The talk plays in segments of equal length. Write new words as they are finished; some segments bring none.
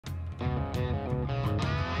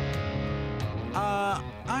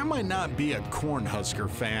I might not be a cornhusker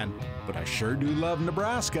fan, but I sure do love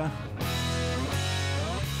Nebraska.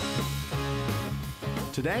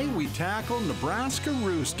 Today we tackle Nebraska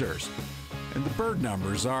roosters, and the bird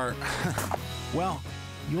numbers are, well,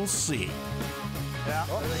 you'll see. Yeah,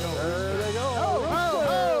 there they go. There they go. Ho, ho,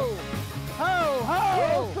 ho! Ho,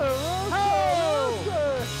 ho! Rooster, rooster,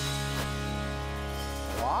 rooster!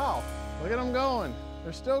 Wow, look at them going.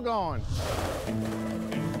 They're still going.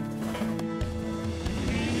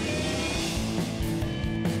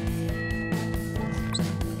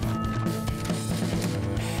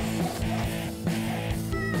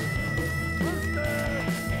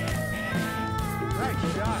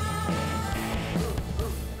 Nice shot.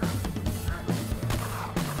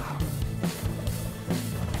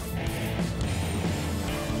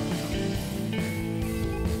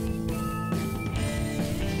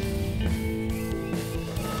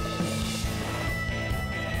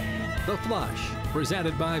 The Flush,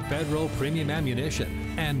 presented by Federal Premium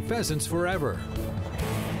Ammunition and Pheasants Forever.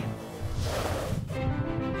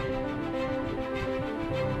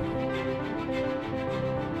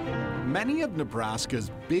 Many of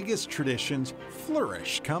Nebraska's biggest traditions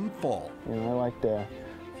flourish come fall. You know, I like to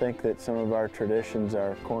think that some of our traditions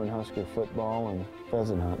are cornhusker football and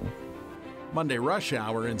pheasant hunting. Monday rush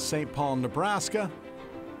hour in St. Paul, Nebraska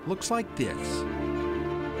looks like this.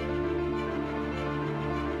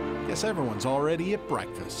 Guess everyone's already at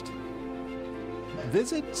breakfast.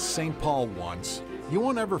 Visit St. Paul once. You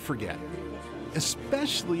won't ever forget,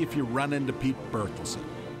 especially if you run into Pete Berthelsen.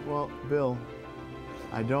 Well, Bill,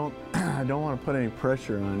 I don't want to put any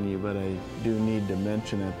pressure on you, but I do need to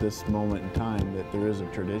mention at this moment in time that there is a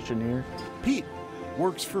tradition here. Pete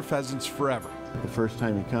works for Pheasants Forever. The first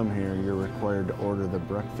time you come here, you're required to order the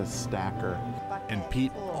breakfast stacker. And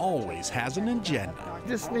Pete always has an agenda.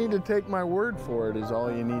 Just need to take my word for it is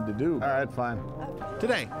all you need to do. All right, fine.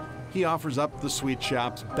 Today, he offers up the sweet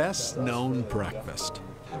shop's best-known breakfast.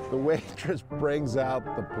 The waitress brings out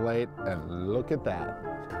the plate, and look at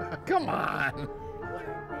that. Come on.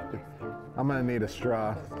 I'm gonna need a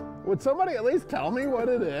straw. Would somebody at least tell me what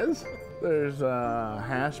it is? There's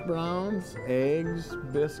hash browns, eggs,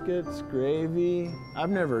 biscuits, gravy. I've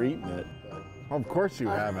never eaten it. Of course you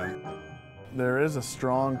haven't. There is a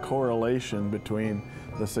strong correlation between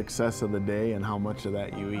the success of the day and how much of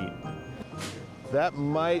that you eat. That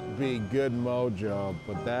might be good mojo,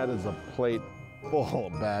 but that is a plate full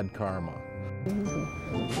of bad karma.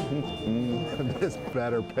 This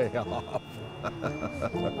better pay off.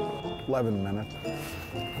 11 minutes.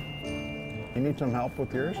 You need some help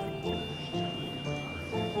with yours?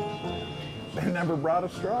 They never brought a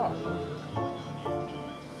straw.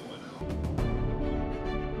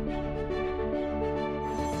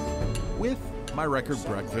 With my record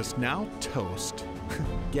breakfast now toast.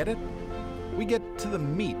 Get it? We get to the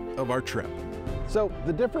meat of our trip. So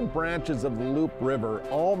the different branches of the Loop River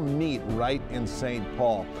all meet right in St.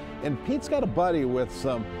 Paul. And Pete's got a buddy with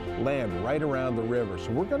some land right around the river.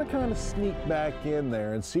 So we're gonna kind of sneak back in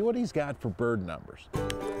there and see what he's got for bird numbers.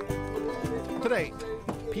 Today,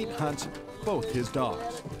 Pete hunts both his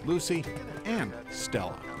dogs, Lucy and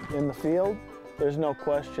Stella. In the field, there's no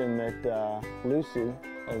question that Lucy,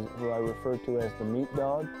 who I refer to as the meat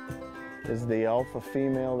dog, is the alpha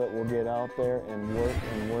female that will get out there and work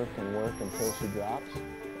and work and work until she drops.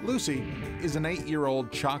 Lucy is an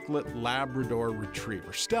 8-year-old chocolate Labrador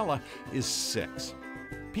retriever. Stella is 6.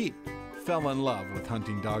 Pete fell in love with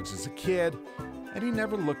hunting dogs as a kid, and he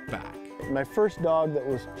never looked back. My first dog that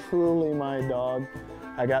was truly my dog,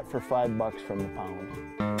 I got for $5 from the pound.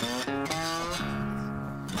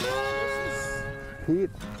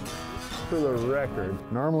 Pete, for the record,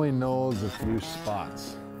 normally knows a few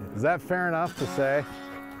spots. Is that fair enough to say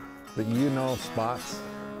that you know spots?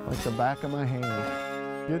 Like the back of my hand.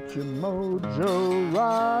 Get your mojo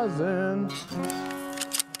rising.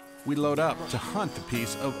 We load up to hunt a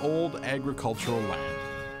piece of old agricultural land.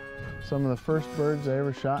 Some of the first birds I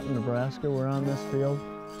ever shot in Nebraska were on this field.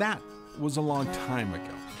 That was a long time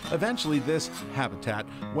ago. Eventually, this habitat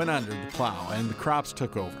went under the plow and the crops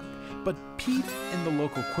took over. But Pete and the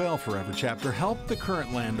local Quail Forever chapter helped the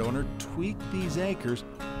current landowner tweak these acres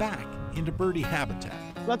back into birdie habitat.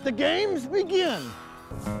 Let the games begin.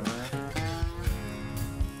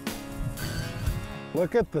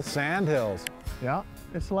 Look at the sandhills. Yeah,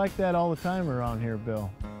 it's like that all the time around here, Bill.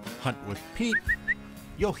 Hunt with Pete,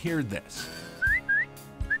 you'll hear this.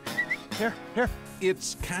 Here, here.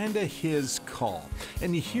 It's kinda his call.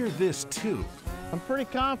 And you hear this too. I'm pretty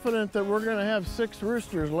confident that we're gonna have 6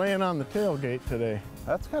 roosters laying on the tailgate today.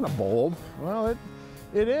 That's kind of bold. Well,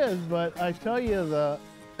 it is, but I tell you, the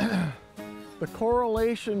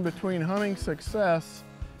correlation between hunting success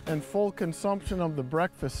and full consumption of the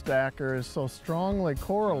breakfast stacker is so strongly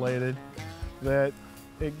correlated that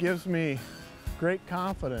it gives me great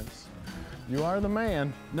confidence. You are the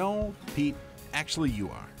man. No, Pete, actually you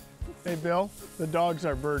are. Hey, Bill, the dogs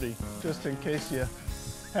are birdie, just in case you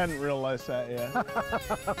hadn't realized that yet.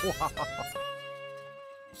 Wow.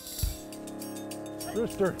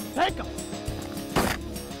 Rooster, take him!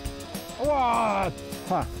 What?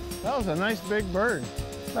 Huh. That was a nice big bird.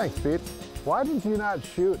 Thanks, Pete. Why did you not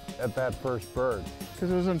shoot at that first bird?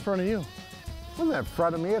 Because it was in front of you. It wasn't in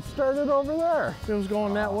front of me, it started over there. It was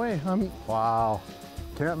going that way. Wow.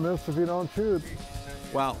 Can't miss if you don't shoot.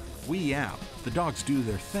 Well, we yap. The dogs do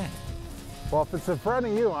their thing. Well, if it's in front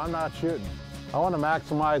of you, I'm not shooting. I want to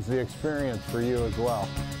maximize the experience for you as well.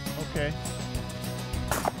 Okay.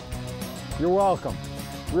 You're welcome.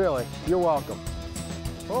 Really, you're welcome.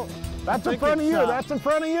 Oh, that's in front of you. That's in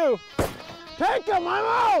front of you. Take him, I'm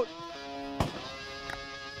out!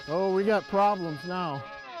 Oh, we got problems now.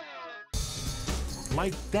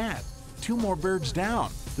 Like that. 2 more birds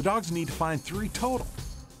down. The dogs need to find 3 total.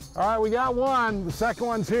 All right, we got one. The second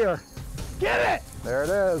one's here. Get it! There it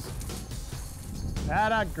is.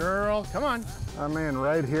 Atta girl, come on. I'm in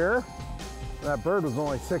right here. That bird was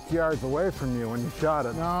only 6 yards away from you when you shot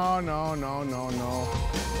it. No, no, no, no, no.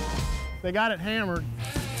 They got it hammered.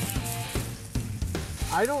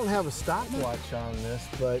 I don't have a stopwatch on this,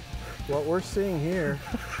 but what we're seeing here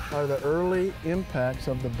are the early impacts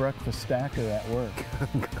of the breakfast stacker at work.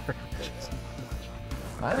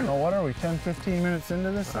 I don't know, what are we, 10, 15 minutes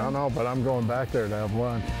into this thing? I don't know, but I'm going back there to have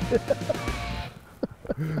lunch.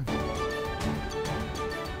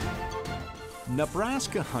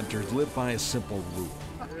 Nebraska hunters live by a simple rule.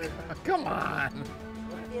 Come on!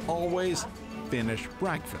 Always finish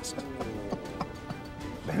breakfast.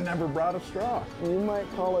 They never brought a straw. You might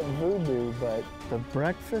call it voodoo, but the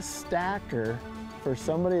breakfast stacker, for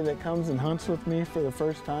somebody that comes and hunts with me for the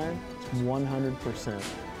first time, it's 100%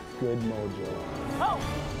 good mojo. Oh!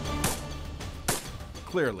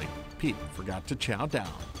 Clearly, Pete forgot to chow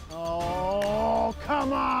down. Oh,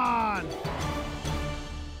 come on!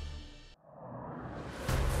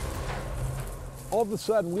 All of a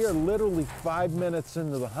sudden, we are literally 5 minutes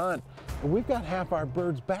into the hunt, and we've got half our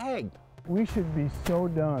birds bagged. We should be so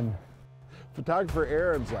done. Photographer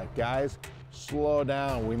Aaron's like, guys, slow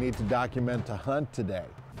down. We need to document a hunt today.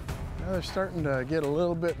 Now they're starting to get a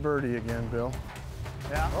little bit birdie again, Bill.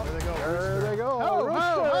 Yeah, Oh, there they go. There they go. Ho,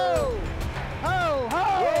 ho, ho! Ho, ho!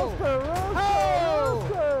 Rooster,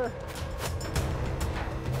 rooster, rooster!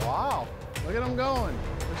 Wow. Look at them going.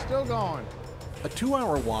 They're still going. A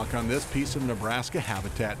 2-hour walk on this piece of Nebraska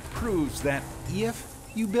habitat proves that if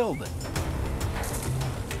you build it,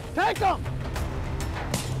 Take them!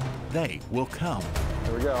 they will come.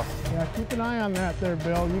 Here we go. Yeah, keep an eye on that there,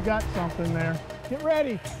 Bill. You got something there. Get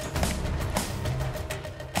ready.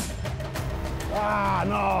 Ah,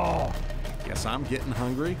 no. Guess I'm getting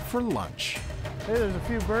hungry for lunch. Hey, there's a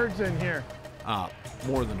few birds in here.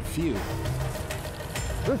 More than a few.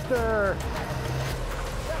 Rooster.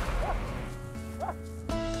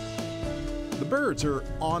 The birds are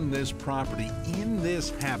on this property in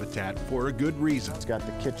this habitat for a good reason. It's got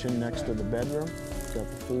the kitchen next to the bedroom. It's got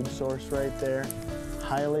the food source right there.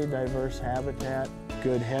 Highly diverse habitat.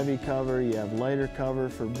 Good heavy cover. You have lighter cover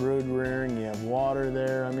for brood rearing. You have water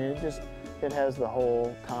there. I mean, it has the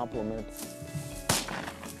whole complement.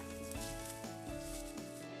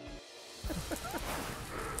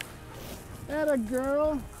 Atta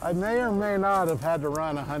girl. I may or may not have had to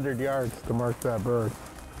run 100 yards to mark that bird,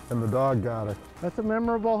 and the dog got it. That's a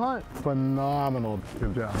memorable hunt. Phenomenal.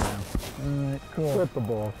 Good job, man. All right, cool. Hit the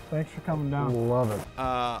ball. Thanks for coming down. Love it.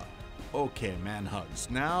 Okay, man hugs.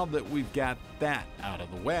 Now that we've got that out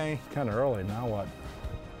of the way, Kind of early. Now what?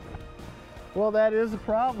 Well, that is a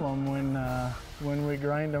problem when we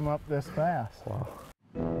grind them up this fast. Wow.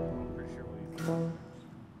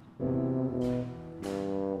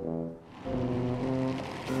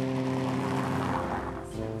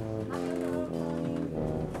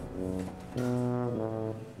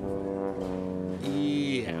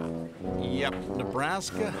 Yep,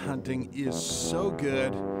 Nebraska hunting is so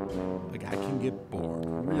good, a guy can get bored,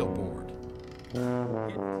 real bored.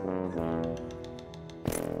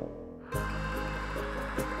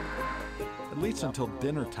 At least until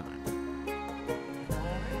dinner time.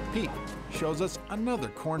 Pete shows us another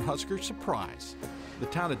cornhusker surprise, the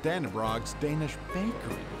town of Dannebrog's Danish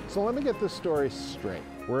bakery. So let me get this story straight.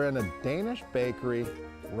 We're in a Danish bakery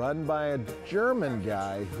run by a German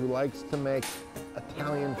guy who likes to make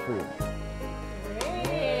Italian food.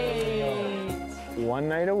 One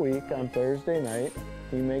night a week on Thursday night,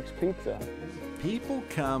 he makes pizza. People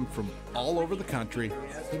come from all over the country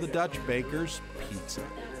for the Dutch baker's pizza.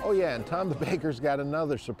 Oh yeah, and Tom the Baker's got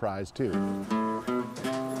another surprise too.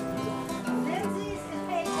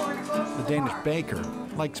 The Danish baker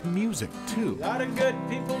likes music too. A lot of good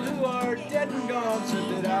people who are dead and gone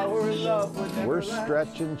said that our love would never We're last.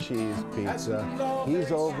 stretching cheese pizza.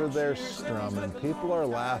 He's over there strumming. People are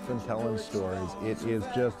laughing, telling stories. It is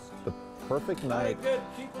just the perfect night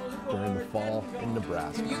during the fall in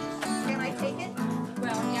Nebraska. Can I take it?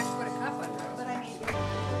 Well, you have to put a cup under it, but I mean...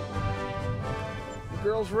 You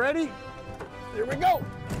girls ready? Here we go.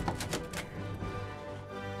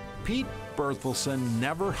 Pete Berthelsen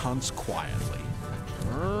never hunts quietly.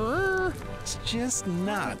 It's just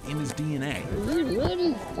not in his DNA.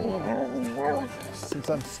 Since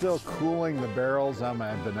I'm still cooling the barrels on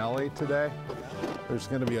my Benelli today, there's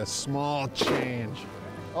going to be a small change.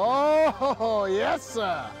 Oh, yes,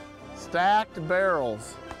 sir. Stacked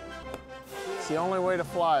barrels. It's the only way to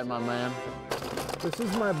fly, my man. This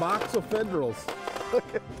is my box of Federals.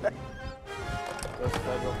 Look at that. Those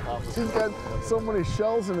federal coffee. He's got so many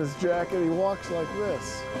shells in his jacket, he walks like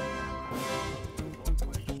this.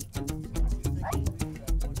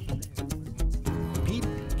 Pete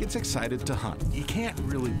gets excited to hunt. You can't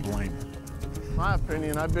really blame him. My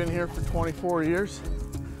opinion, I've been here for 24 years,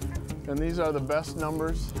 and these are the best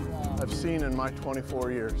numbers I've seen in my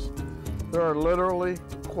 24 years. There are literally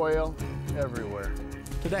quail everywhere.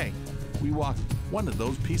 Today, we walk one of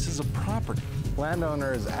those pieces of property.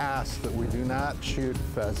 Landowner has asked that we do not shoot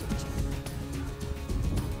pheasants.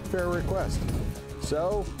 Fair request.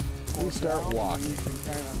 So we start walking.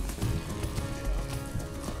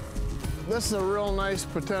 This is a real nice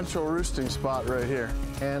potential roosting spot right here.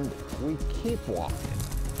 And we keep walking.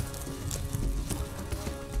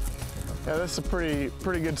 Yeah, this is a pretty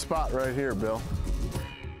good spot right here, Bill.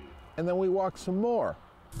 And then we walk some more.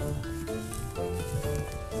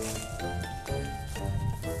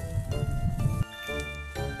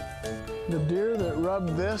 The deer that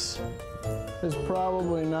rubbed this is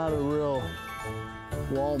probably not a real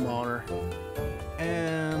wall mounter.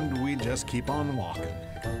 And we just keep on walking.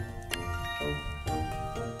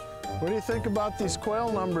 What do you think about these quail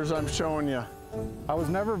numbers I'm showing you? I was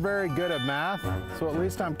never very good at math, so at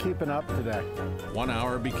least I'm keeping up today. 1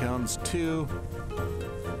 hour becomes 2.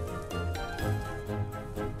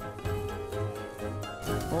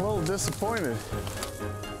 I'm a little disappointed.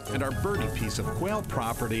 And our birdie piece of quail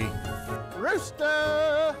property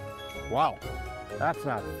Rooster! Wow, that's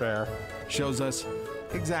not fair. shows us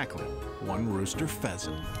exactly 1 rooster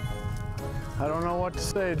pheasant I don't know what to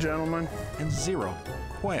say, gentlemen. and 0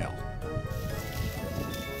 quail.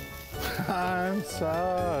 I'm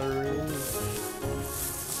sorry.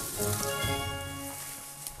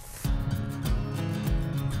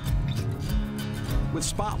 With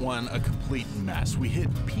spot 1 a complete mess, we hit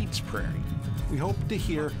Pete's Prairie. We hope to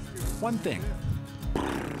hear one thing.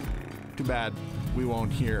 Too bad we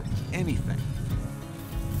won't hear anything.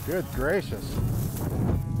 Good gracious.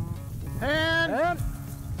 And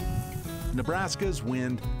Nebraska's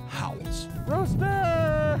wind howls.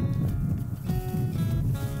 Rooster!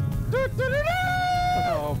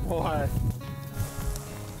 Oh boy.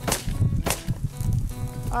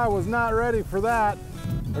 I was not ready for that.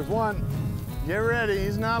 There's one. get ready,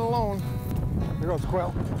 he's not alone. There goes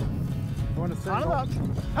Quail. You want to On single? up.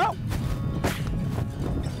 Oh!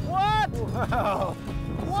 What? Wow.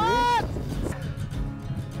 What?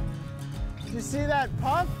 Did you see that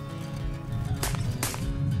puff?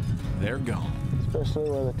 They're gone. Especially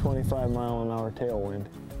with a 25-mile-an-hour tailwind.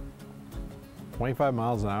 25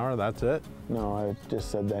 miles an hour, that's it? No, I just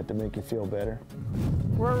said that to make you feel better.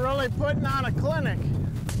 We're really putting on a clinic.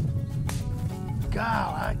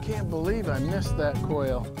 God, I can't believe I missed that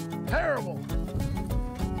quail. Terrible.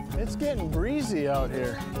 It's getting breezy out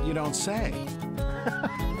here. You don't say.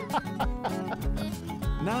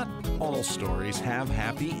 Not all stories have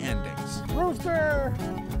happy endings. Rooster!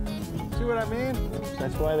 See what I mean?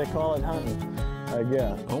 That's why they call it hunting, I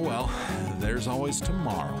guess. Oh well, there's always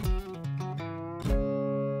tomorrow.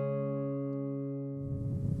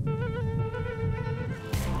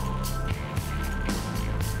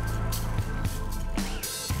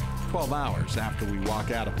 Hours after we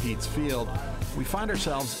walk out of Pete's field, we find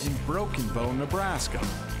ourselves in Broken Bow, Nebraska.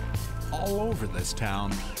 All over this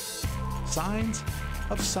town, signs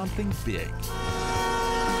of something big.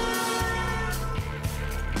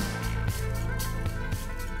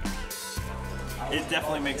 It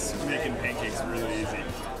definitely makes making pancakes really easy.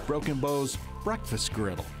 Broken Bow's breakfast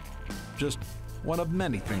griddle. Just one of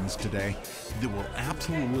many things today that will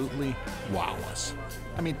absolutely wow us.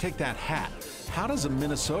 I mean, take that hat. How does a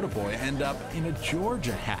Minnesota boy end up in a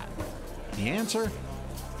Georgia hat? The answer?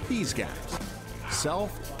 These guys.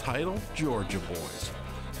 Self-titled Georgia boys.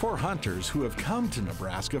 4 hunters who have come to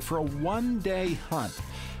Nebraska for a one-day hunt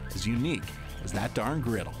as unique as that darn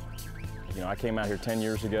griddle. You know, I came out here 10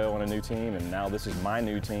 years ago on a new team, and now this is my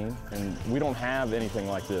new team. And we don't have anything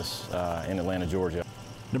like this in Atlanta, Georgia.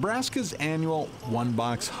 Nebraska's annual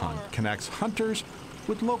one-box hunt connects hunters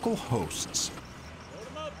with local hosts.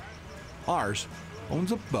 Ours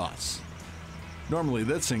owns a bus. Normally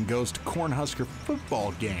this thing goes to cornhusker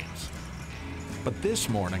football games. But this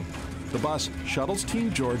morning, the bus shuttles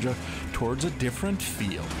Team Georgia towards a different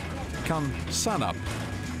field. Come sunup,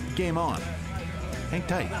 game on. Hang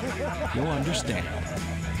tight, you'll understand.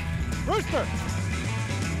 Rooster!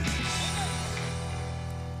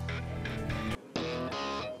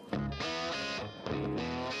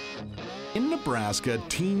 In Nebraska,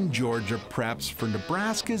 Team Georgia preps for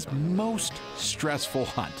Nebraska's most stressful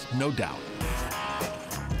hunt, no doubt.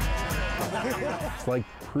 It's like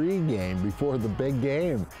pre-game before the big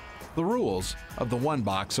game. The rules of the one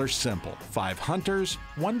box are simple. 5 hunters,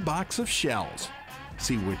 1 box of shells.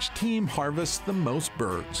 See which team harvests the most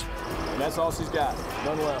birds. And that's all she's got,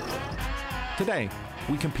 none left. Today,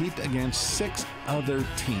 we compete against 6 other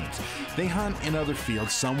teams. They hunt in other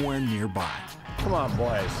fields somewhere nearby. Come on,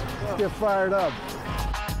 boys, get fired up.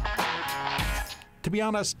 To be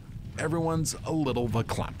honest, everyone's a little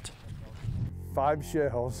verklempt. 5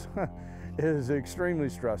 shells is extremely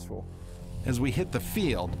stressful. As we hit the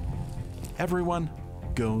field, everyone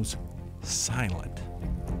goes silent.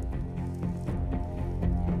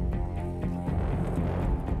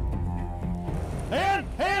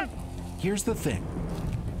 Hand! Here's the thing.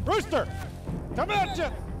 Rooster! Coming at you!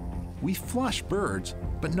 We flush birds,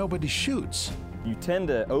 but nobody shoots. You tend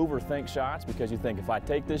to overthink shots because you think if I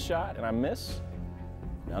take this shot and I miss,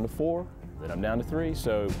 I'm down to 4, then I'm down to 3,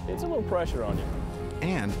 so it's a little pressure on you.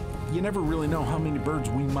 And you never really know how many birds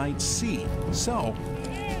we might see. So,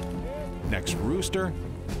 next rooster,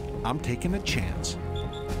 I'm taking a chance.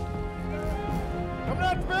 Coming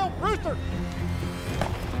at you, Bill! Rooster!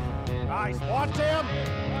 Nice, watch him!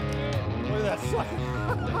 Look at that sucker!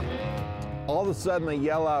 All of a sudden they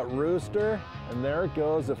yell out rooster, and there it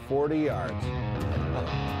goes at 40 yards.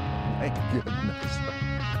 Thank goodness.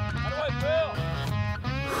 How do I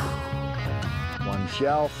feel? 1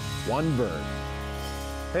 shell, 1 bird.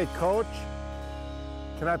 Hey, coach,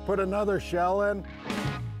 can I put another shell in?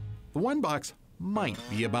 The one box might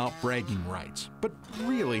be about bragging rights, but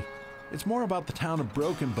really, it's more about the town of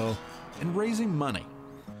Broken Bow and raising money.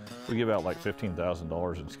 We give out like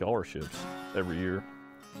 $15,000 in scholarships every year.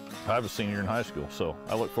 I was a senior in high school, so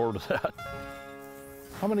I look forward to that.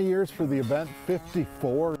 How many years for the event?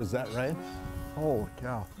 54, is that right? Holy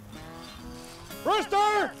cow.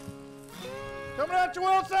 Rooster! Coming at you,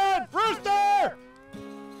 Wilson! Rooster!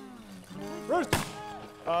 Rooster!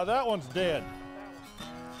 That one's dead.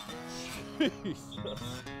 Jesus.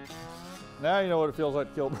 Now you know what it feels like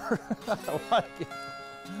to kill a bird. I like it.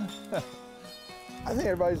 I think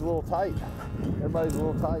everybody's a little tight. Everybody's a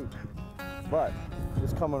little tight. But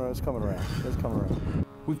it's coming around. It's coming around.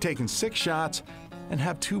 We've taken 6 shots and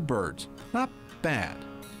have 2 birds. Not bad.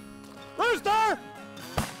 Rooster!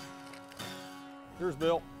 Here's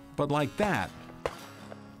Bill. But like that,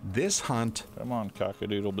 this hunt Come on,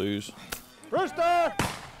 cock-a-doodle-doos. Rooster!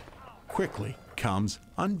 quickly comes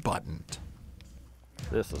unbuttoned.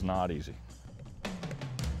 This is not easy.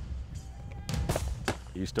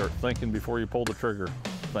 You start thinking before you pull the trigger,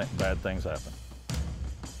 bad things happen.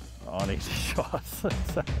 On easy shots,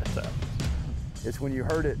 that happens. It's when you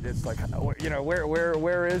heard it, it's like, you know,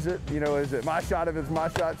 where is it? You know, is it my shot? If it's my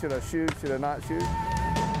shot, should I shoot? Should I not shoot?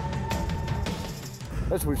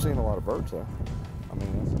 That's we've seen a lot of birds though. I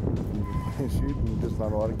mean, it's shooting, just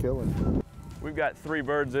not a lot of killing. We've got 3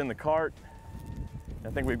 birds in the cart. I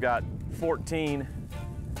think we've got 14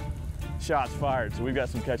 shots fired, so we've got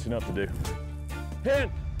some catching up to do. Hit!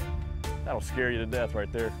 That'll scare you to death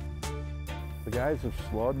right there. The guys have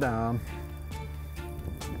slowed down,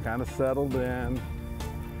 kind of settled in.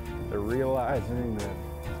 They're realizing that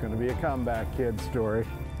it's going to be a comeback kid story.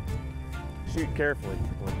 Shoot carefully.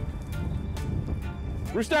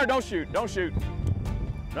 Rooster, don't shoot, don't shoot.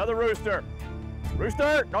 Another rooster.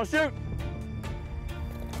 Rooster, don't shoot.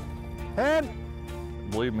 Head.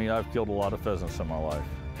 Believe me, I've killed a lot of pheasants in my life.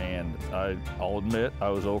 And I'll admit, I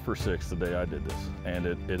was 0 for 6 the day I did this. And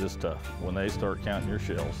it is tough. When they start counting your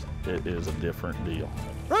shells, it is a different deal.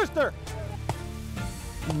 Rooster!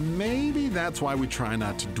 Maybe that's why we try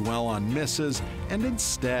not to dwell on misses and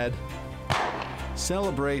instead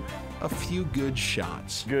celebrate a few good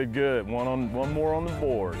shots. Good, good. One more on the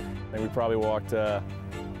board. I think we probably walked,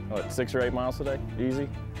 what, 6 or 8 miles today? Easy.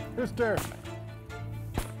 Mister,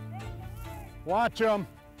 watch them.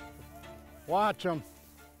 Watch them.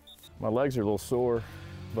 My legs are a little sore,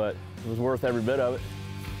 but it was worth every bit of it.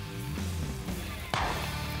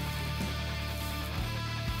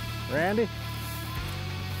 Randy,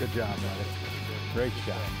 good job, buddy. Great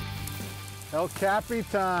shot. El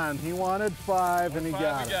Capitan, he wanted 5 and he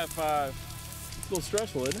got it. We got 5. It's a little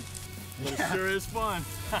stressful, isn't it? But it sure is fun.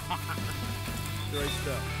 Great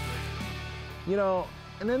stuff. You know,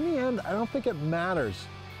 and in the end, I don't think it matters.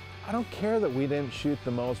 I don't care that we didn't shoot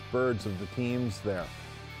the most birds of the teams there.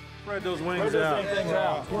 Spread those wings out.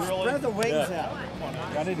 Spread the wings out.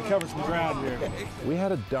 I need to cover some ground here. We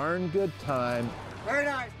had a darn good time. Very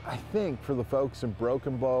nice. I think for the folks in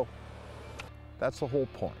Broken Bow, that's the whole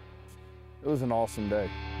point. It was an awesome day.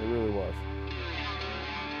 It really was.